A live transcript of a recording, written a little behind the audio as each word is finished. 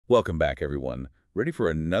Welcome back, everyone. Ready for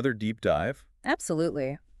another deep dive?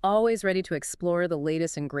 Absolutely. Always ready to explore the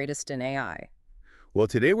latest and greatest in AI. Well,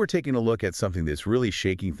 today we're taking a look at something that's really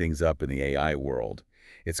shaking things up in the AI world.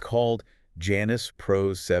 It's called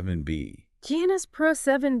Janus-Pro-7B.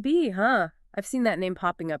 Janus-Pro-7B, huh? I've seen that name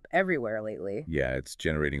popping up everywhere lately. Yeah, it's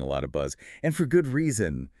generating a lot of buzz, and for good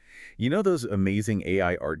reason. You know those amazing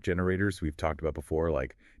AI art generators we've talked about before,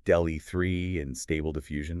 like DALL-E 3 and Stable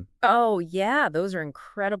Diffusion? Oh, yeah, those are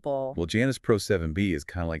incredible. Well, Janus-Pro-7B is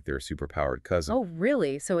kind of like their superpowered cousin. Oh,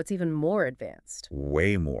 really? So it's even more advanced.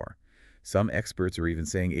 Way more. Some experts are even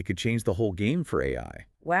saying it could change the whole game for AI.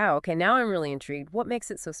 Wow, okay, now I'm really intrigued. What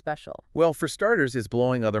makes it so special? Well, for starters, it's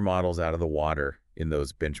blowing other models out of the water in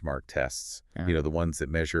those benchmark tests. Yeah. The ones that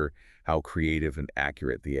measure how creative and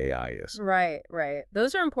accurate the AI is. Right, right.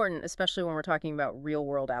 Those are important, especially when we're talking about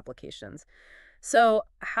real-world applications. So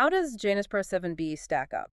how does Janus Pro 7B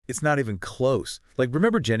stack up? It's not even close. Like,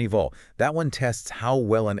 remember GenEval? That one tests how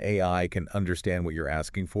well an AI can understand what you're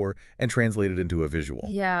asking for and translate it into a visual.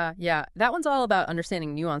 Yeah, yeah. That one's all about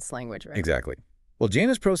understanding nuanced language, right? Exactly. Well,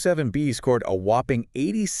 Janus Pro 7B scored a whopping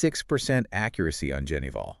 86% accuracy on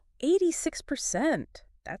GenEval. 86%.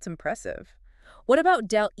 That's impressive. What about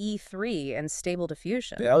DALL-E 3 and Stable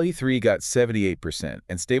Diffusion? The LE3 got 78%,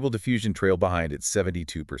 and Stable Diffusion trailed behind at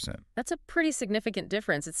 72%. That's a pretty significant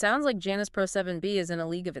difference. It sounds like Janus Pro 7B is in a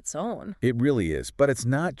league of its own. It really is, but it's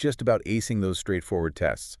not just about acing those straightforward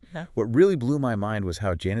tests. No. What really blew my mind was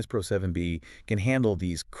how Janus Pro 7B can handle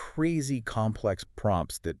these crazy complex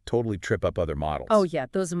prompts that totally trip up other models. Oh, yeah,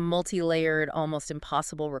 those multi-layered, almost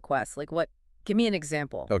impossible requests. Like what? Give me an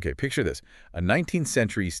example. Okay, picture this. A 19th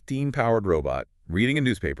century steam-powered robot reading a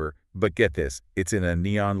newspaper, but get this, it's in a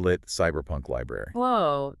neon-lit cyberpunk library.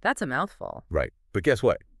 Whoa, that's a mouthful. Right, but guess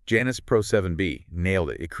what? Janus Pro 7B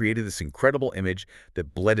nailed it. It created this incredible image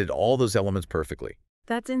that blended all those elements perfectly.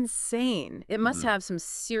 That's insane. It must have some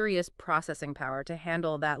serious processing power to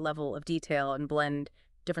handle that level of detail and blend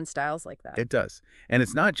different styles like that. It does. And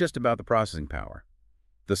it's not just about the processing power.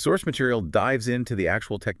 The source material dives into the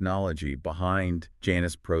actual technology behind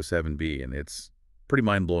Janus Pro 7B, and it's pretty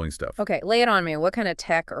mind-blowing stuff. Okay, lay it on me. What kind of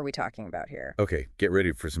tech are we talking about here? Okay, get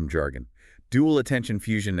ready for some jargon. Dual attention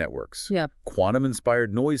fusion networks, Yeah.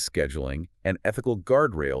 quantum-inspired noise scheduling, and ethical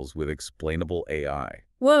guardrails with explainable AI.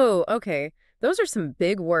 Whoa, okay. Those are some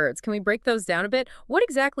big words. Can we break those down a bit? What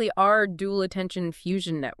exactly are dual attention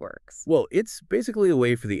fusion networks? Well, it's basically a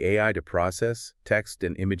way for the AI to process text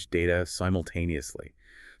and image data simultaneously.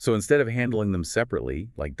 So instead of handling them separately,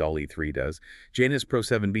 like DALL-E 3 does, Janus Pro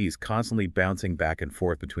 7B is constantly bouncing back and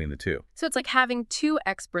forth between the two. So it's like having two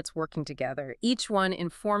experts working together, each one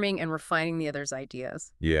informing and refining the other's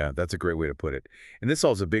ideas. Yeah, that's a great way to put it. And this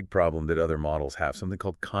solves a big problem that other models have, something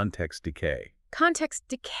called context decay. Context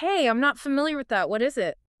decay. I'm not familiar with that. What is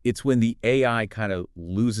it? It's when the AI kind of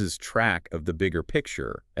loses track of the bigger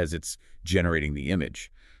picture as it's generating the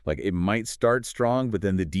image. Like, it might start strong, but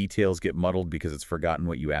then the details get muddled because it's forgotten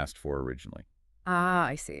what you asked for originally. Ah,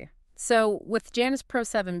 I see. So with Janus Pro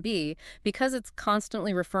 7B, because it's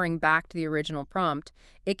constantly referring back to the original prompt,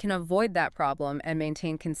 it can avoid that problem and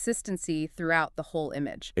maintain consistency throughout the whole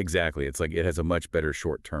image. Exactly. It's like it has a much better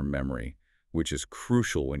short-term memory, which is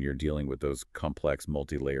crucial when you're dealing with those complex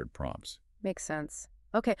multi-layered prompts. Makes sense.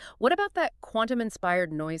 Okay, what about that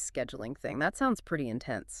quantum-inspired noise scheduling thing? That sounds pretty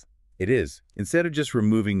intense. It is. Instead of just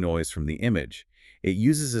removing noise from the image, it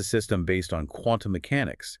uses a system based on quantum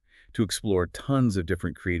mechanics to explore tons of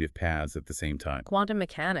different creative paths at the same time. Quantum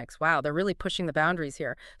mechanics. Wow, they're really pushing the boundaries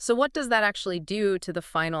here. So what does that actually do to the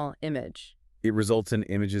final image? It results in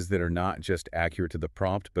images that are not just accurate to the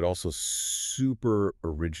prompt, but also super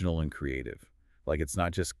original and creative. Like, it's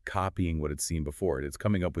not just copying what it's seen before. It's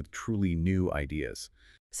coming up with truly new ideas.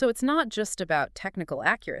 So it's not just about technical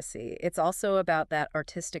accuracy. It's also about that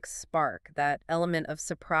artistic spark, that element of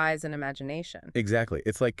surprise and imagination. Exactly.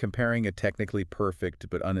 It's like comparing a technically perfect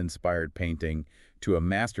but uninspired painting to a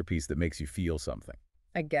masterpiece that makes you feel something.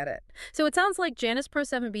 I get it. So it sounds like Janus Pro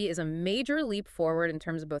 7B is a major leap forward in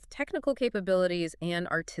terms of both technical capabilities and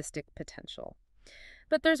artistic potential.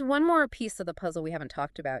 But there's one more piece of the puzzle we haven't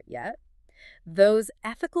talked about yet. Those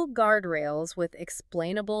ethical guardrails with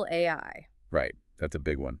explainable AI. Right. That's a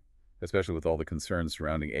big one, especially with all the concerns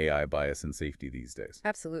surrounding AI bias and safety these days.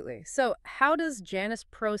 Absolutely. So how does Janus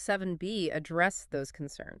Pro 7B address those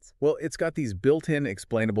concerns? Well, it's got these built-in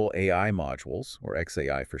explainable AI modules, or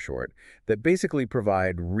XAI for short, that basically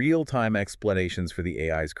provide real-time explanations for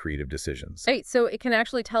the AI's creative decisions. Hey, so it can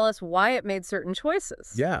actually tell us why it made certain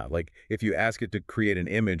choices. Yeah, like if you ask it to create an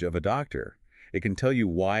image of a doctor, it can tell you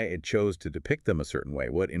why it chose to depict them a certain way,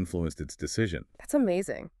 what influenced its decision. That's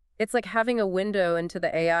amazing. It's like having a window into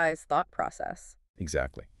the AI's thought process.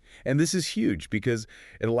 Exactly. And this is huge because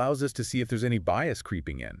it allows us to see if there's any bias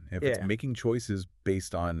creeping in, if it's Yeah. making choices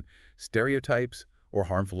based on stereotypes or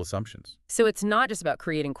harmful assumptions. So it's not just about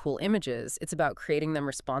creating cool images, it's about creating them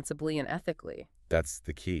responsibly and ethically. That's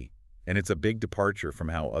the key. And it's a big departure from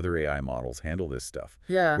how other AI models handle this stuff,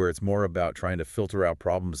 Yeah. where it's more about trying to filter out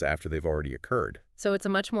problems after they've already occurred. So it's a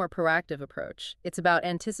much more proactive approach. It's about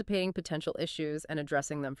anticipating potential issues and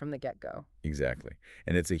addressing them from the get-go. Exactly.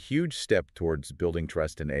 And it's a huge step towards building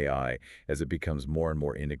trust in AI as it becomes more and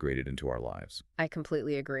more integrated into our lives. I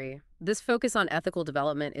completely agree. This focus on ethical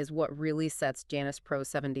development is what really sets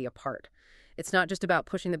Janus-Pro-7B apart. It's not just about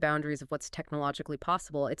pushing the boundaries of what's technologically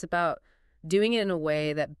possible, it's about doing it in a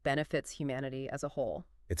way that benefits humanity as a whole.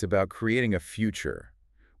 It's about creating a future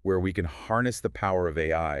where we can harness the power of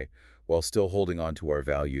AI while still holding on to our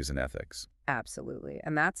values and ethics. Absolutely.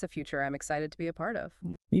 And that's a future I'm excited to be a part of.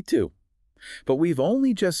 Me too. But we've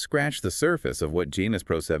only just scratched the surface of what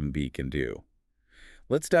Janus-Pro-7B can do.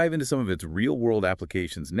 Let's dive into some of its real-world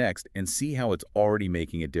applications next and see how it's already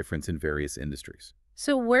making a difference in various industries.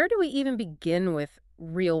 So where do we even begin with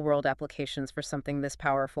real-world applications for something this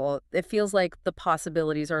powerful? It feels like the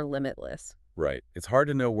possibilities are limitless. Right. It's hard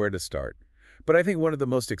to know where to start. But I think one of the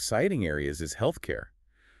most exciting areas is healthcare.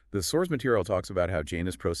 The source material talks about how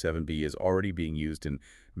Janus-Pro-7B is already being used in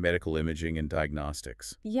medical imaging and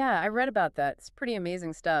diagnostics. Yeah, I read about that. It's pretty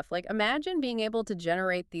amazing stuff. Like, imagine being able to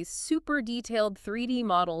generate these super detailed 3D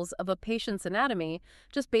models of a patient's anatomy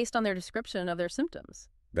just based on their description of their symptoms.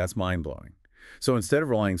 That's mind-blowing. So instead of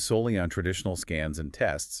relying solely on traditional scans and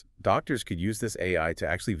tests, doctors could use this AI to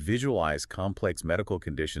actually visualize complex medical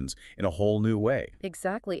conditions in a whole new way.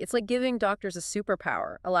 Exactly. It's like giving doctors a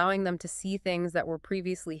superpower, allowing them to see things that were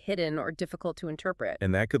previously hidden or difficult to interpret.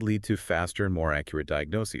 And that could lead to faster and more accurate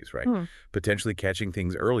diagnoses, right? Potentially catching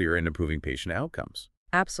things earlier and improving patient outcomes.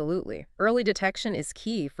 Absolutely. Early detection is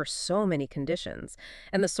key for so many conditions,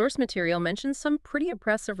 and the source material mentions some pretty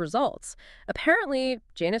impressive results. Apparently,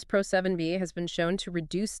 Janus-Pro-7B has been shown to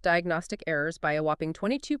reduce diagnostic errors by a whopping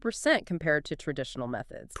 22% compared to traditional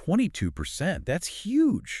methods. 22%, that's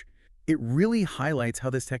huge. It really highlights how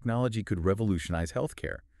this technology could revolutionize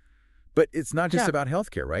healthcare. But it's not just about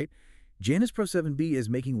healthcare, right? Janus-Pro-7B is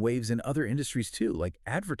making waves in other industries too, like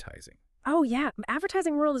advertising. Oh yeah,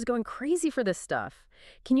 advertising world is going crazy for this stuff.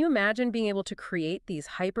 Can you imagine being able to create these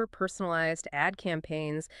hyper-personalized ad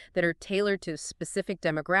campaigns that are tailored to specific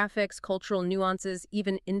demographics, cultural nuances,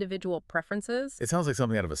 even individual preferences? It sounds like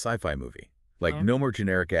something out of a sci-fi movie. Like no more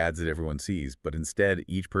generic ads that everyone sees, but instead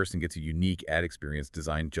each person gets a unique ad experience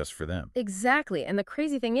designed just for them. Exactly. And the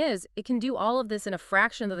crazy thing is, it can do all of this in a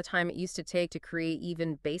fraction of the time it used to take to create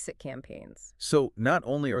even basic campaigns. So not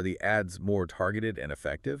only are the ads more targeted and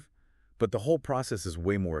effective, but the whole process is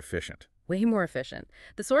way more efficient. Way more efficient.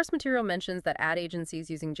 The source material mentions that ad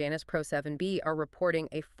agencies using Janus-Pro-7B are reporting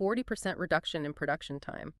a 40% reduction in production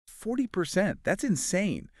time. 40%? That's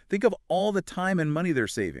insane. Think of all the time and money they're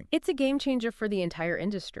saving. It's a game changer for the entire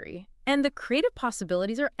industry. And the creative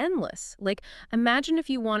possibilities are endless. Like, imagine if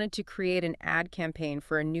you wanted to create an ad campaign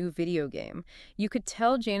for a new video game. You could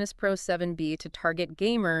tell Janus-Pro-7B to target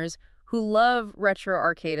gamers who love retro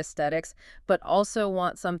arcade aesthetics, but also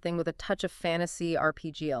want something with a touch of fantasy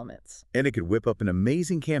RPG elements. And it could whip up an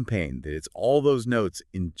amazing campaign that hits all those notes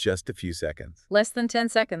in just a few seconds. Less than 10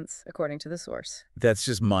 seconds, according to the source. That's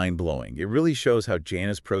just mind-blowing. It really shows how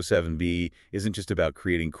Janus-Pro-7B isn't just about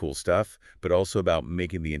creating cool stuff, but also about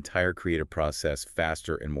making the entire creative process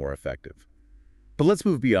faster and more effective. But let's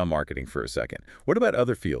move beyond marketing for a second. What about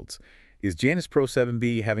other fields? Is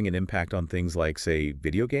Janus-Pro-7B having an impact on things like, say,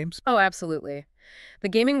 video games? Oh, absolutely. The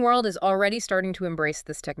gaming world is already starting to embrace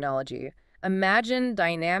this technology. Imagine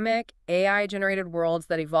dynamic, AI-generated worlds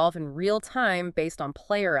that evolve in real time based on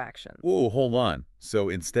player action. Whoa, hold on. So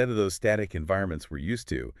instead of those static environments we're used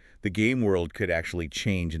to, the game world could actually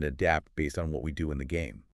change and adapt based on what we do in the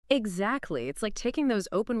game. Exactly. It's like taking those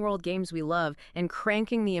open-world games we love and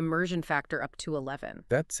cranking the immersion factor up to 11.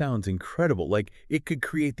 That sounds incredible. Like, it could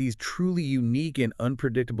create these truly unique and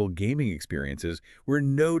unpredictable gaming experiences where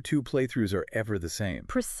no two playthroughs are ever the same.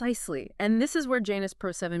 Precisely. And this is where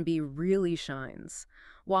Janus-Pro-7B really shines.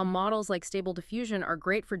 While models like Stable Diffusion are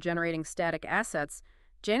great for generating static assets,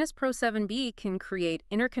 Janus-Pro-7B can create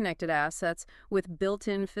interconnected assets with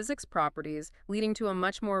built-in physics properties, leading to a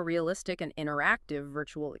much more realistic and interactive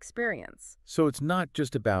virtual experience. So it's not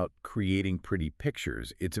just about creating pretty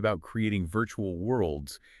pictures, it's about creating virtual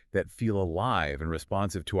worlds that feel alive and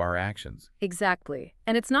responsive to our actions. Exactly.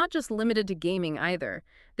 And it's not just limited to gaming either.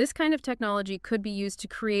 This kind of technology could be used to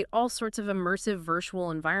create all sorts of immersive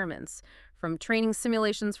virtual environments, from training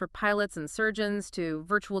simulations for pilots and surgeons to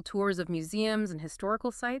virtual tours of museums and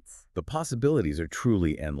historical sites. The possibilities are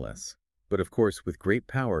truly endless. But of course, with great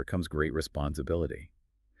power comes great responsibility.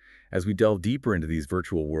 As we delve deeper into these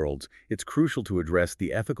virtual worlds, it's crucial to address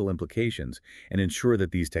the ethical implications and ensure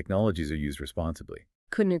that these technologies are used responsibly.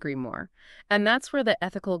 Couldn't agree more. And that's where the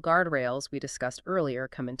ethical guardrails we discussed earlier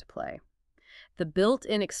come into play. The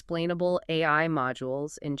built-in explainable AI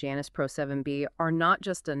modules in Janus-Pro-7B are not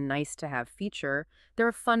just a nice-to-have feature, they're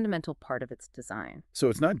a fundamental part of its design. So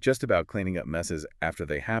it's not just about cleaning up messes after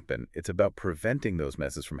they happen, it's about preventing those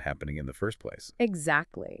messes from happening in the first place.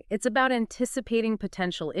 Exactly. It's about anticipating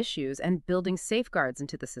potential issues and building safeguards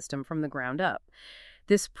into the system from the ground up.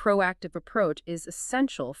 This proactive approach is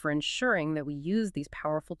essential for ensuring that we use these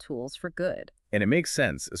powerful tools for good. And it makes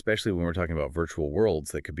sense, especially when we're talking about virtual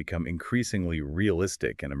worlds that could become increasingly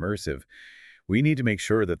realistic and immersive. We need to make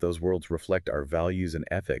sure that those worlds reflect our values and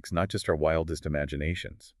ethics, not just our wildest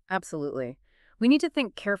imaginations. Absolutely. We need to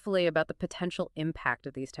think carefully about the potential impact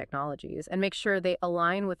of these technologies and make sure they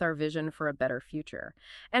align with our vision for a better future.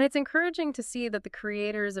 And it's encouraging to see that the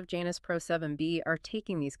creators of Janus-Pro-7B are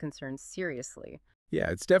taking these concerns seriously. Yeah,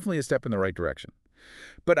 it's definitely a step in the right direction.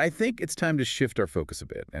 But I think it's time to shift our focus a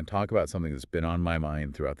bit and talk about something that's been on my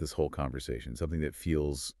mind throughout this whole conversation, something that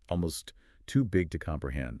feels almost too big to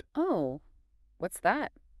comprehend. Oh, what's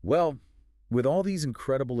that? Well, with all these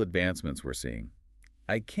incredible advancements we're seeing,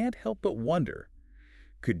 I can't help but wonder,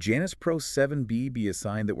 could Janus-Pro-7B be a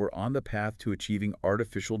sign that we're on the path to achieving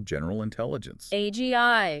artificial general intelligence?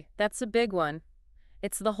 AGI, that's a big one.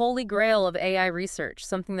 It's the holy grail of AI research,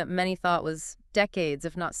 something that many thought was decades,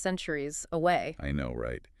 if not centuries, away. I know,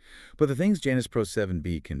 right? But the things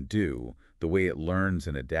Janus-Pro-7B can do, the way it learns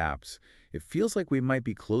and adapts, it feels like we might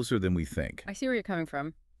be closer than we think. I see where you're coming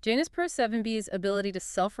from. Janus-Pro-7B's ability to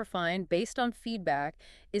self-refine based on feedback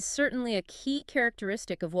is certainly a key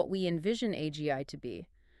characteristic of what we envision AGI to be.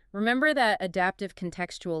 Remember that adaptive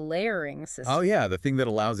contextual layering system? Oh yeah, the thing that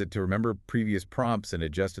allows it to remember previous prompts and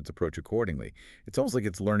adjust its approach accordingly. It's almost like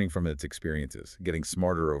it's learning from its experiences, getting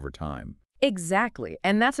smarter over time. Exactly,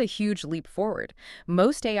 and that's a huge leap forward.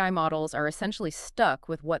 Most AI models are essentially stuck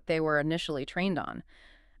with what they were initially trained on.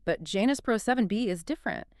 But Janus-Pro-7B is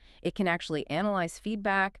different. It can actually analyze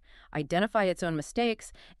feedback, identify its own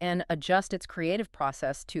mistakes, and adjust its creative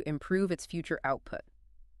process to improve its future output.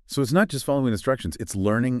 So it's not just following instructions, it's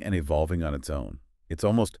learning and evolving on its own. It's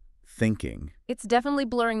almost thinking. It's definitely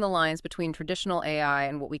blurring the lines between traditional AI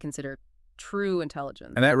and what we consider true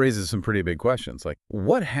intelligence. And that raises some pretty big questions, like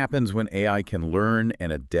what happens when AI can learn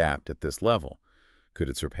and adapt at this level? Could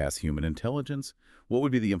it surpass human intelligence? What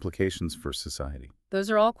would be the implications for society? Those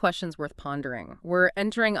are all questions worth pondering. We're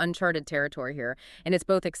entering uncharted territory here, and it's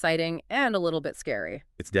both exciting and a little bit scary.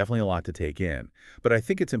 It's definitely a lot to take in, but I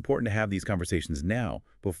think it's important to have these conversations now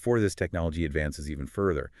before this technology advances even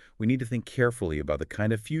further. We need to think carefully about the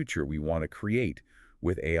kind of future we want to create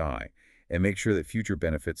with AI and make sure that future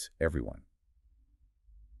benefits everyone.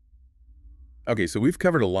 Okay, so we've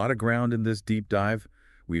covered a lot of ground in this deep dive.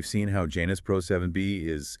 We've seen how Janus-Pro-7B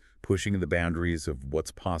is pushing the boundaries of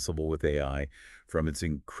what's possible with AI, from its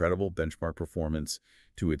incredible benchmark performance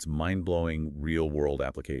to its mind-blowing real-world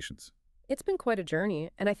applications. It's been quite a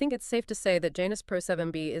journey, and I think it's safe to say that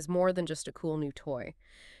Janus-Pro-7B is more than just a cool new toy.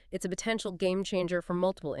 It's a potential game changer for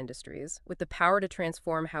multiple industries, with the power to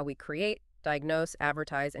transform how we create, diagnose,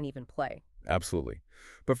 advertise, and even play. Absolutely.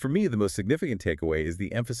 But for me, the most significant takeaway is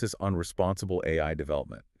the emphasis on responsible AI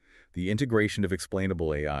development. The integration of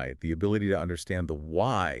explainable AI, the ability to understand the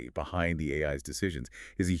why behind the AI's decisions,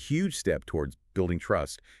 is a huge step towards building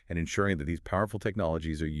trust and ensuring that these powerful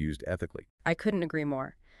technologies are used ethically. I couldn't agree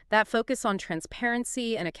more. That focus on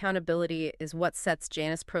transparency and accountability is what sets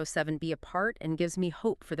Janus-Pro-7B apart and gives me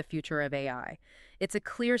hope for the future of AI. It's a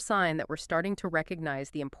clear sign that we're starting to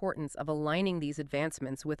recognize the importance of aligning these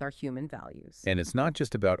advancements with our human values. And it's not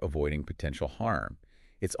just about avoiding potential harm.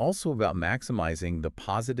 It's also about maximizing the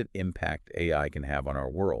positive impact AI can have on our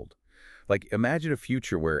world. Like, imagine a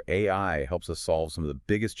future where AI helps us solve some of the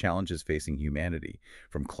biggest challenges facing humanity,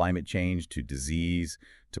 from climate change to disease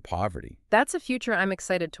to poverty. That's a future I'm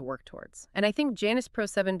excited to work towards. And I think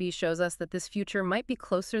Janus-Pro-7B shows us that this future might be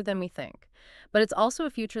closer than we think. But it's also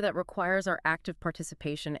a future that requires our active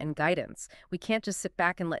participation and guidance. We can't just sit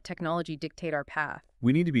back and let technology dictate our path.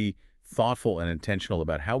 We need to be thoughtful and intentional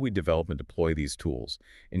about how we develop and deploy these tools,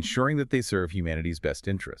 ensuring that they serve humanity's best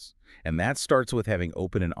interests. And that starts with having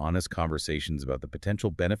open and honest conversations about the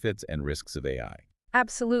potential benefits and risks of AI.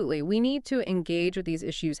 Absolutely. We need to engage with these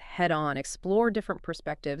issues head on, explore different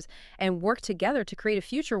perspectives, and work together to create a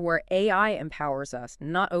future where AI empowers us,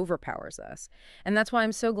 not overpowers us. And that's why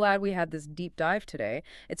I'm so glad we had this deep dive today.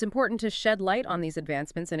 It's important to shed light on these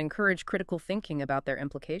advancements and encourage critical thinking about their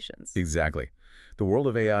implications. Exactly. The world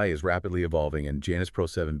of AI is rapidly evolving, and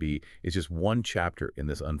Janus-Pro-7B is just one chapter in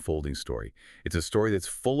this unfolding story. It's a story that's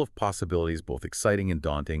full of possibilities, both exciting and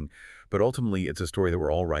daunting, but ultimately it's a story that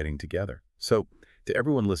we're all writing together. So, to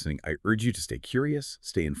everyone listening, I urge you to stay curious,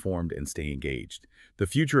 stay informed, and stay engaged. The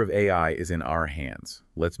future of AI is in our hands.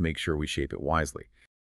 Let's make sure we shape it wisely.